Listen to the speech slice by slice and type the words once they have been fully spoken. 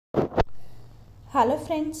Hello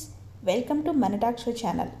friends, welcome to మన talk show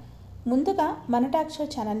channel. ముందుగా మన టాక్ షో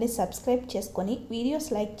ఛానల్ని సబ్స్క్రైబ్ చేసుకొని వీడియోస్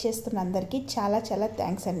లైక్ చేస్తున్న అందరికీ చాలా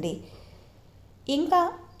థ్యాంక్స్ అండి. ఇంకా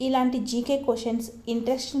ఇలాంటి జీకే క్వశ్చన్స్,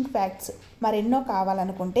 ఇంట్రెస్టింగ్ ఫ్యాక్ట్స్ మరెన్నో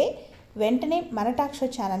కావాలనుకుంటే వెంటనే మన టాక్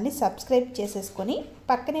షో ఛానల్ని సబ్స్క్రైబ్ చేసేసుకొని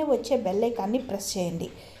పక్కనే వచ్చే బెల్ ఐకాన్ని ప్రెస్ చేయండి.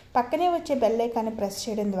 పక్కనే వచ్చే బెల్ ఐకాన్ని ప్రెస్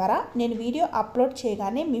చేయడం ద్వారా నేను వీడియో అప్లోడ్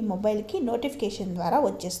చేయగానే మీ మొబైల్కి నోటిఫికేషన్ ద్వారా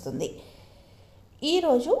వచ్చేస్తుంది.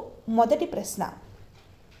 ఈరోజు మొదటి ప్రశ్న,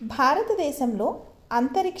 భారతదేశంలో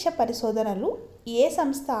అంతరిక్ష పరిశోధనలు ఏ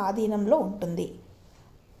సంస్థ ఆధీనంలో ఉంటుంది?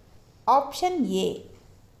 Option A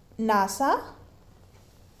NASA,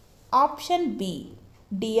 option B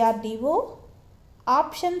DRDO,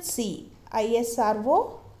 option C ISRO,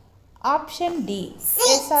 option D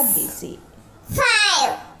ఎస్ఆర్డిసి.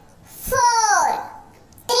 5, 4,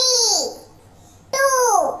 3, 2,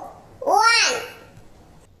 1.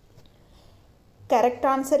 Correct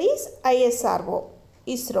answer is ISRO,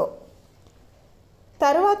 ISRO.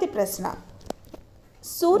 తరువాతి ప్రశ్న,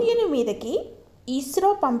 సూర్యుని మీదకి ఇస్రో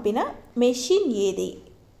పంపిన మెషిన్ ఏది?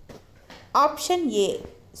 Option A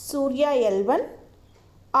Surya L1,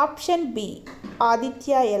 option B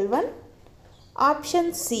Aditya L1,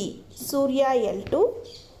 option C Surya L2,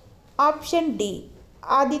 option D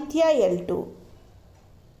Aditya L2.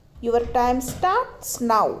 Your time starts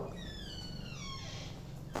now.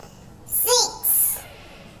 6,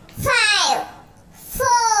 5,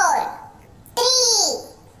 4, 3,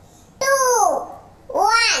 2,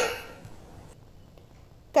 1.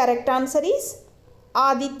 Correct answer is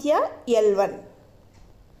Aditya L1.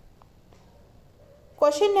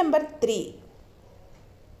 Question number 3,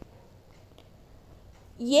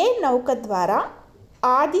 ఏ నౌక ద్వారా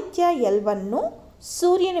ఆదిత్య L1ను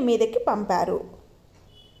సూర్యుని మీదకి పంపారు?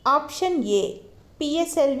 Option A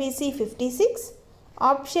PSLV-C56,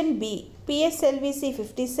 option B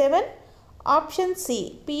PSLV-C57, option C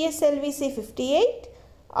PSLV-C58,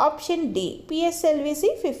 option D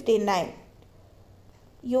PSLV-C59.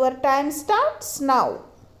 Your time starts now.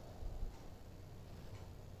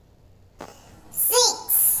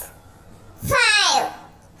 6, 5,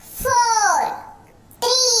 4,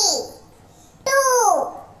 3, 2,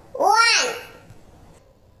 1.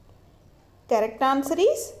 Correct answer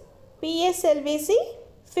is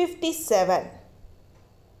PSLV-C57.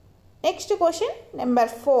 Next question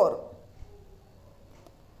number 4,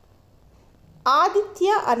 Aditya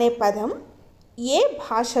అనే పదం ఏ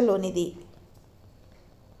భాషలోనిది?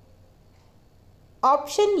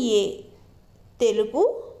 Option A Telugu,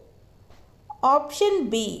 option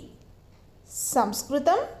B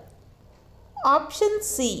సంస్కృతం, option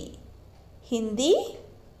C Hindi,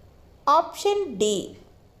 option D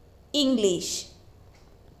English.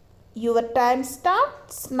 Your time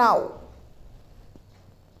starts now.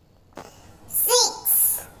 6,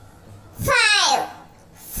 5,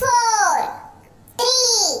 4,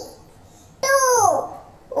 3, 2,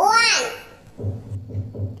 1.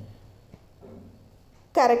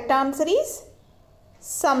 Correct answer is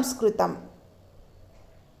సంస్కృతం.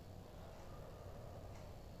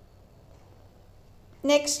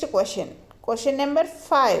 Next question number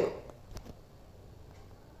 5,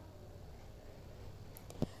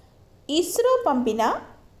 ISRO పంపిన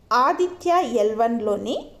Aditya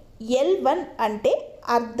L1లోని L1 అంటే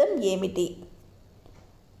అర్థం ఏమిటి?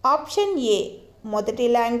 Option A మొదటి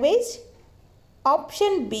language,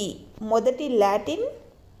 option B మొదటి Latin,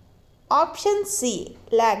 option C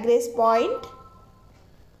Lagrange point,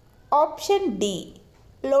 option D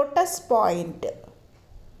lotus point.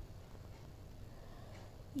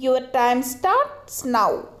 Your time starts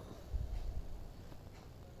now.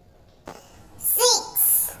 6,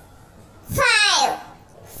 5,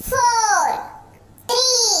 4,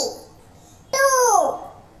 3, 2,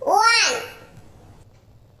 1.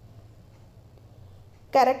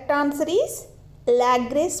 Correct answer is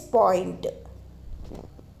Lagrange point.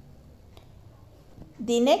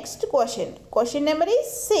 The next question number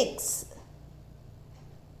is 6,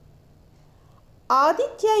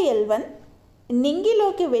 Aditya L1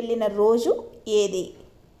 నింగిలోకి వెళ్ళిన రోజు ఏది?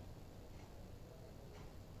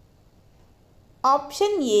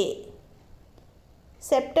 Option A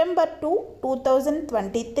September 2,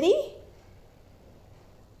 2023,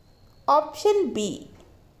 option B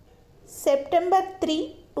September 3,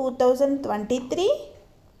 2023,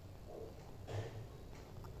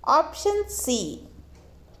 option C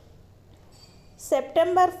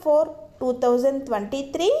September 4,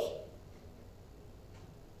 2023,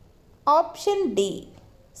 option D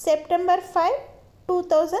September 5,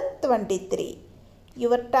 2023.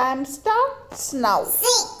 Your time starts now.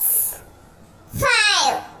 6,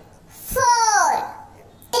 5, 4,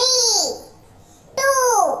 3, 2,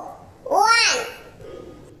 1.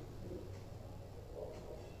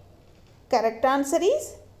 Correct answer is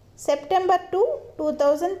September 2,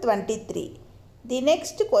 2023. The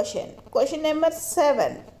next question, question number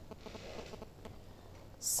 7.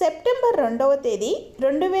 September 2వ తేదీ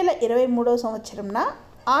 2023 సంవత్సరంన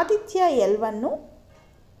ఆదిత్య L1ను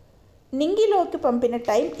నింగిలోకి పంపిన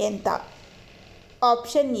time ఎంత?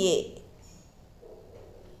 Option A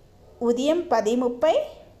ఉదయం 10:30,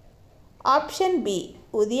 option B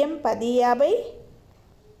ఉదయం 10:50,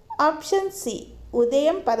 option C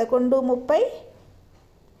ఉదయం 11:30,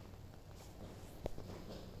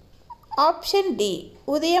 option D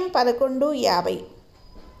ఉదయం 11:50.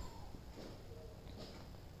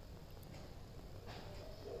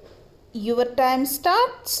 Your time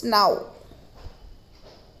starts now.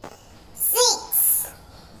 6,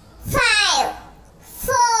 5,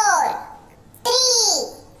 4, 3,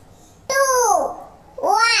 2,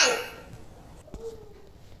 1.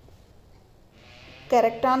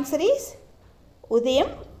 Correct answer is ఉదయం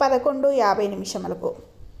 11:50 నిమిషములకు.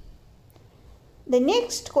 The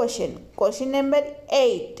next question, question number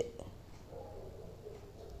 8.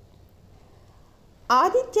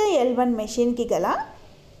 Aditya L1 మెషిన్కి గల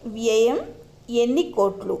వ్యయం ఎన్ని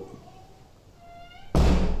కోట్లు?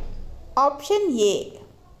 ఆప్షన్ ఏ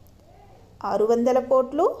 600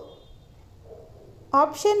 కోట్లు,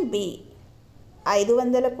 ఆప్షన్ బి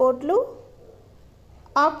 500 కోట్లు,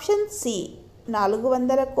 ఆప్షన్ సి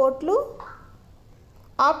 400 కోట్లు,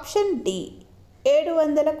 ఆప్షన్ డి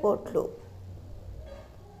 700 కోట్లు.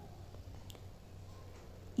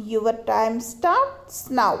 Your time starts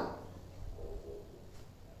now.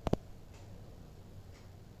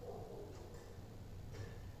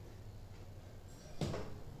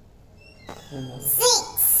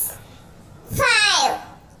 6, 5,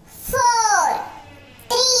 4,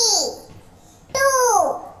 3, 2,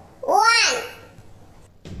 1.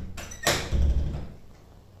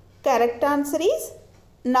 Correct answer is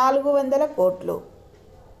 400 కోట్లు.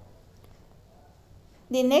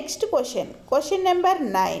 The next question, question number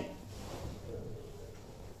 9.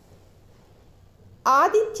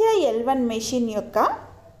 Aditya L1 machine యొక్క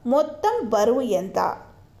మొత్తం బరువు ఎంత?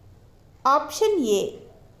 ఆప్షన్ ఏ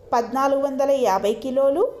 1450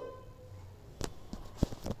 కిలోలు,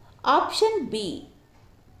 ఆప్షన్ బి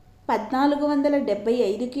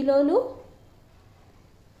 1475 కిలోలు,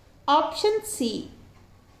 ఆప్షన్ సి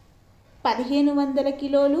 1500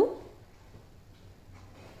 కిలోలు,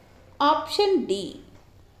 ఆప్షన్ డి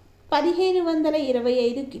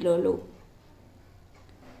 1525 కిలోలు.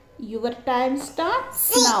 Your time starts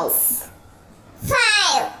now.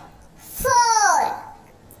 5, 4,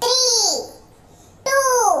 3,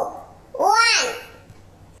 2, 1.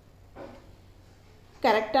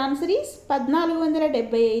 Correct answer is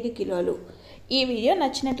 1475 కిలోలు. ఈ వీడియో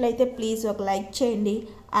నచ్చినట్లయితే ప్లీజ్ ఒక లైక్ చేయండి.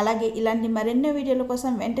 అలాగే ఇలాంటి మరెన్నో వీడియోల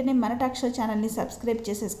కోసం వెంటనే మన టాక్ షో ఛానల్ని సబ్స్క్రైబ్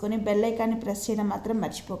చేసేసుకొని బెల్ ఐకాన్ని ప్రెస్ చేయడం మాత్రం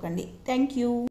మర్చిపోకండి. Thank you.